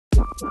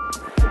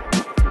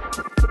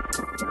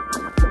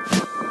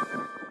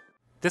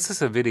This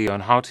is a video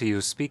on how to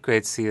use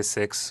SpeedGrade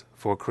CS6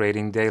 for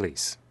creating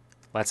dailies.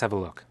 Let's have a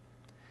look.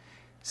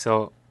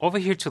 So over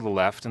here to the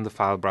left in the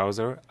file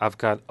browser, I've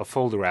got a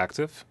folder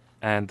active,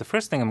 and the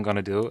first thing I'm going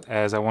to do,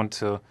 as I want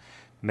to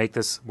make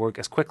this work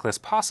as quickly as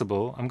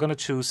possible, I'm going to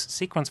choose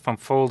sequence from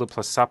folder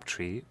plus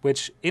subtree,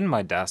 which in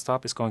my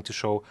desktop is going to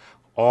show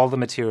all the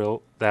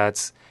material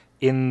that's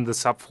in the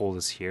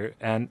subfolders here,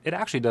 and it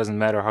actually doesn't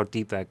matter how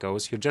deep that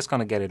goes, you're just going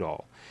to get it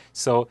all.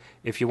 So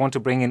if you want to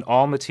bring in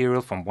all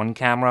material from one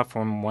camera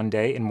from one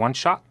day in one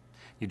shot,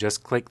 you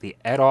just click the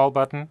Add All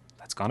button.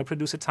 That's going to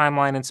produce a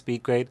timeline in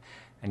SpeedGrade,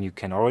 and you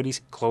can already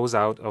close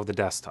out of the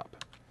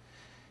desktop.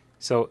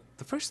 So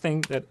the first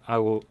thing that I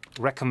will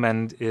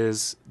recommend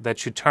is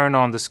that you turn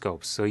on the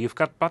scopes. So you've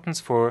got buttons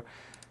for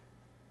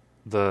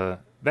the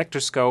vector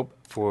scope,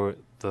 for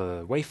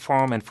the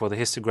waveform, and for the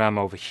histogram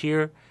over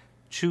here.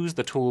 Choose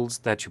the tools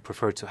that you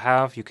prefer to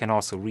have. You can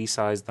also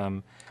resize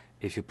them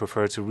if you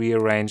prefer to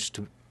rearrange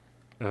to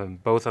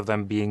both of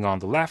them being on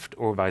the left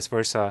or vice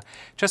versa.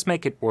 Just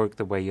make it work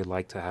the way you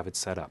like to have it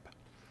set up.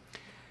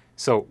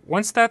 So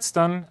once that's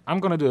done,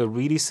 I'm going to do a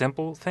really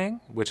simple thing,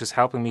 which is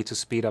helping me to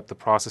speed up the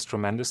process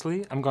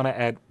tremendously. I'm going to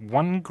add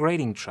one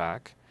grading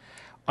track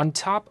on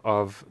top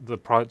of the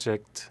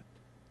project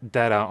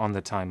data on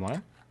the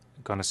timeline.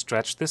 I'm going to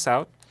stretch this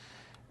out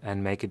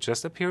and make it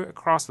just appear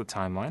across the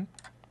timeline.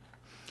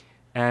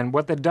 And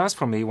what that does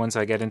for me once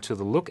I get into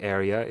the look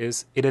area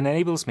is it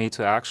enables me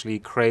to actually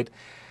create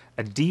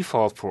a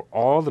default for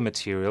all the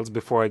materials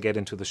before I get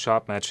into the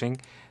shot matching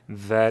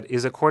that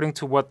is according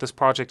to what this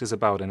project is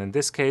about. And in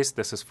this case,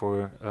 this is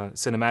for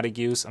cinematic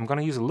use. I'm going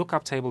to use a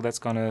lookup table that's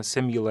going to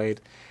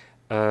simulate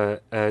a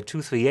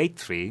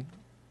 2383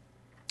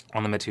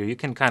 on the material. You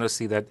can kind of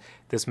see that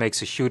this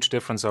makes a huge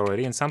difference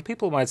already. And some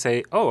people might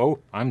say, oh,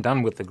 I'm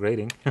done with the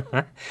grading.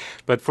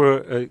 But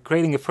for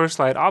grading a first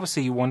light,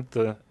 obviously you want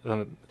the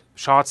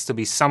shots to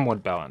be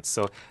somewhat balanced.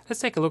 So let's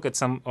take a look at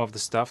some of the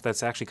stuff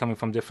that's actually coming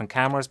from different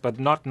cameras, but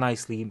not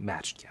nicely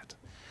matched yet.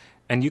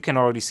 And you can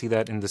already see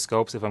that in the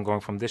scopes. If I'm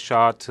going from this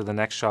shot to the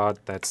next shot,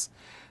 that's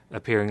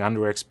appearing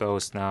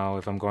underexposed now.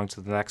 If I'm going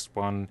to the next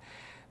one,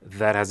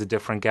 that has a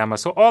different gamma.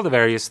 So all the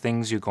various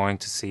things you're going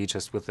to see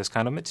just with this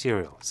kind of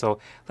material. So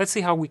let's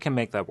see how we can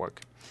make that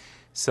work.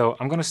 So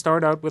I'm going to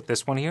start out with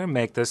this one here,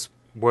 make this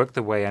work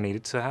the way I need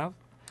it to have.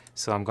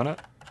 So I'm going to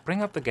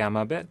bring up the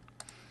gamma a bit.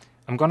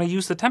 I'm going to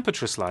use the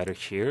temperature slider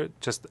here,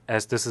 just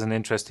as this is an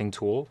interesting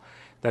tool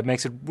that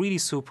makes it really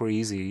super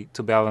easy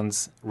to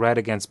balance red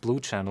against blue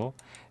channel.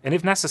 And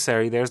if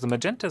necessary, there's the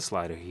magenta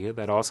slider here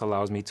that also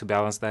allows me to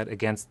balance that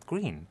against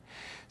green.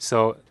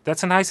 So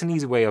that's a nice and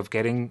easy way of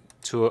getting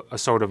to a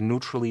sort of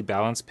neutrally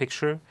balanced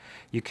picture.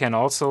 You can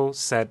also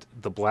set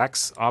the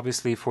blacks,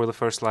 obviously, for the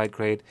first light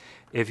grade.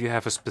 If you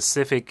have a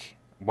specific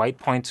white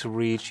point to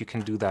reach, you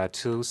can do that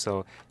too.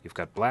 So you've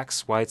got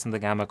blacks, whites, and the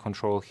gamma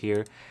control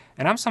here.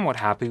 And I'm somewhat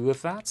happy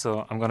with that,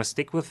 so I'm going to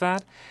stick with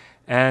that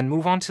and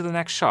move on to the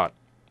next shot.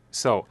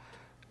 So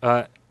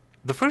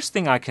the first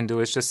thing I can do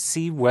is just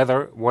see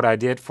whether what I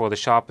did for the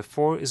shot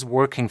before is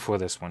working for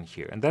this one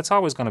here. And that's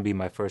always going to be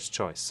my first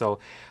choice. So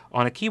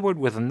on a keyboard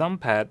with a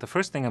numpad, the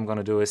first thing I'm going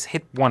to do is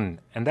hit 1,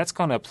 and that's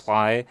going to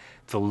apply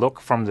the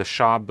look from the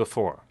shot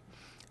before.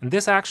 And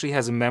this actually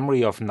has a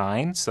memory of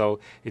 9, so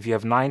if you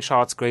have 9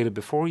 shots graded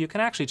before, you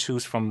can actually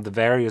choose from the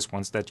various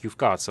ones that you've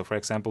got. So for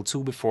example,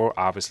 2 before,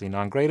 obviously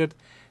non-graded.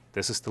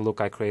 This is the look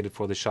I created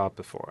for the shot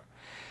before.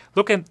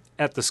 Looking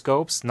at the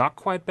scopes, not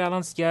quite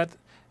balanced yet,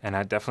 and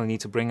I definitely need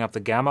to bring up the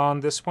gamma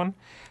on this one.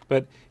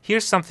 But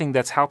here's something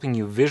that's helping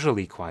you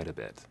visually quite a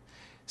bit.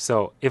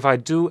 So if I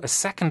do a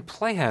second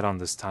playhead on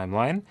this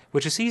timeline,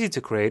 which is easy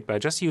to create by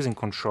just using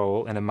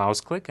Control and a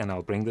mouse click, and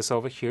I'll bring this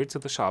over here to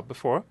the shot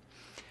before,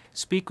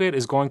 SpeedGrade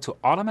is going to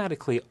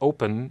automatically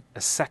open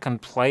a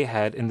second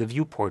playhead in the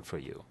viewport for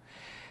you.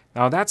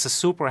 Now that's a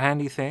super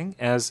handy thing,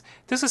 as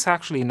this is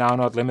actually now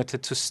not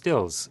limited to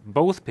stills.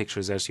 Both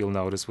pictures, as you'll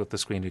notice with the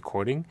screen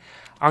recording,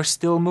 are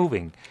still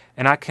moving,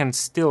 and I can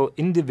still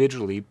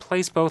individually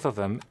place both of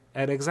them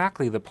at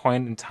exactly the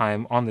point in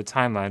time on the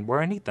timeline where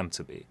I need them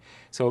to be.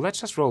 So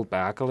let's just roll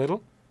back a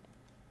little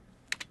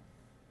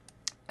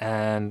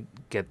and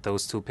get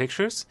those two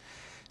pictures.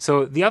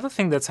 So the other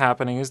thing that's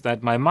happening is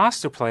that my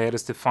master playhead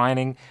is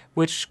defining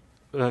which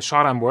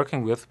shot I'm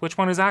working with, which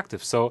one is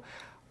active. So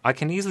I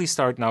can easily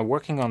start now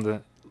working on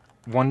the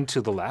one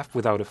to the left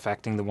without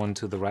affecting the one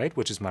to the right,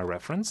 which is my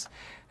reference,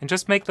 and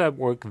just make that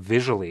work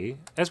visually,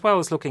 as well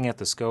as looking at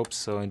the scopes.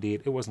 So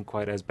indeed, it wasn't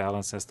quite as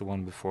balanced as the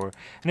one before.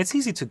 And it's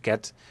easy to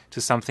get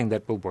to something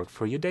that will work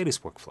for your Dailies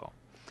workflow.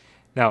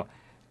 Now,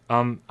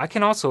 I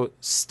can also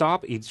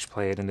stop each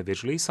playhead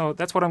individually, so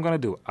that's what I'm going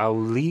to do. I'll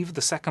leave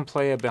the second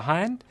player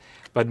behind,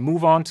 but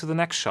move on to the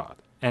next shot.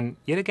 And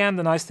yet again,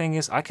 the nice thing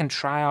is I can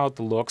try out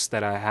the looks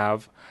that I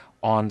have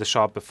on the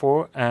shot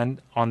before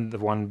and on the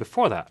one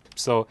before that.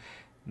 So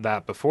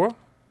that before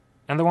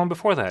and the one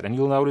before that. And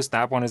you'll notice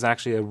that one is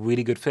actually a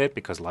really good fit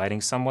because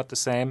lighting's somewhat the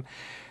same.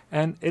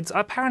 And it's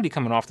apparently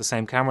coming off the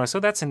same camera, so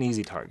that's an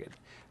easy target.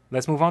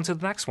 let's move on to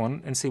the next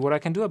one and see what I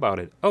can do about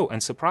it. Oh,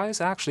 and surprise,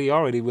 actually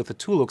already with the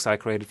two looks I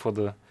created for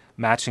the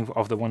matching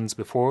of the ones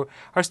before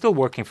are still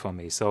working for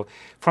me. So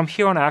from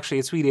here on, actually,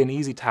 it's really an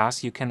easy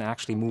task. You can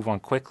actually move on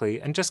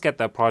quickly and just get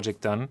that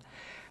project done.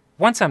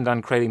 Once I'm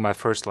done creating my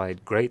first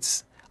slide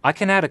grades, I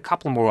can add a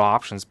couple more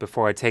options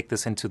before I take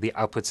this into the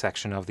output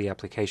section of the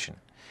application.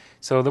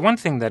 So the one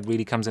thing that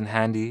really comes in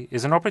handy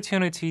is an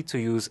opportunity to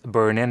use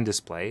burn-in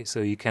display. So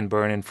you can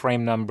burn in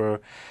frame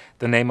number,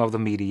 the name of the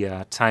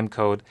media, time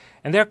code,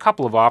 and there are a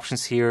couple of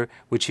options here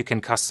which you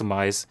can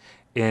customize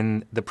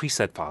in the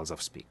preset files of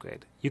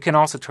SpeedGrade. You can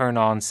also turn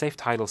on Save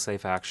Title,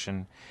 Save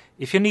Action.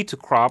 If you need to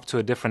crop to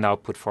a different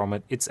output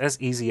format, it's as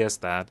easy as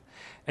that.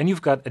 And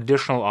you've got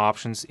additional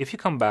options if you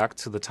come back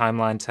to the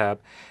Timeline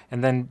tab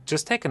and then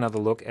just take another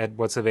look at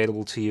what's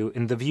available to you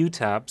in the View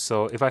tab.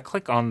 So if I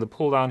click on the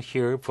pull down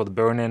here for the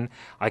burn-in,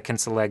 I can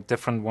select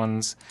different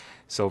ones.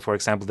 So for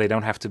example, they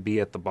don't have to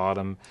be at the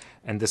bottom.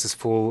 And this is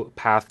full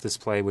path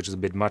display, which is a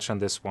bit much on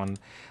this one.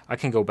 I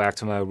can go back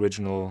to my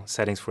original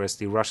settings for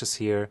SD rushes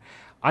here.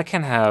 I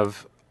can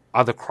have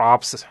other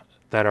crops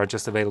that are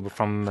just available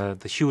from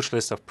the huge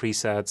list of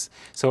presets.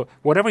 So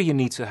whatever you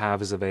need to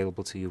have is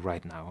available to you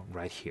right now,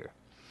 right here.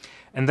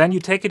 And then you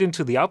take it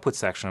into the output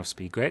section of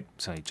SpeedGrade.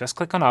 So you just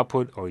click on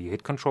output or you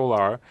hit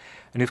Control-R,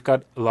 and you've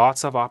got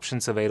lots of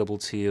options available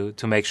to you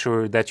to make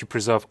sure that you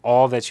preserve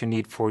all that you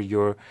need for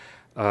your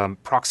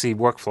proxy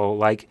workflow,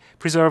 like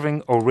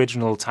preserving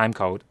original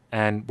timecode.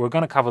 And we're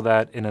going to cover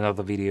that in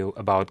another video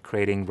about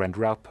creating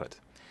render output.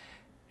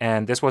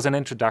 And this was an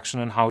introduction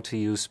on how to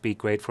use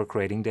SpeedGrade for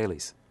creating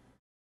dailies.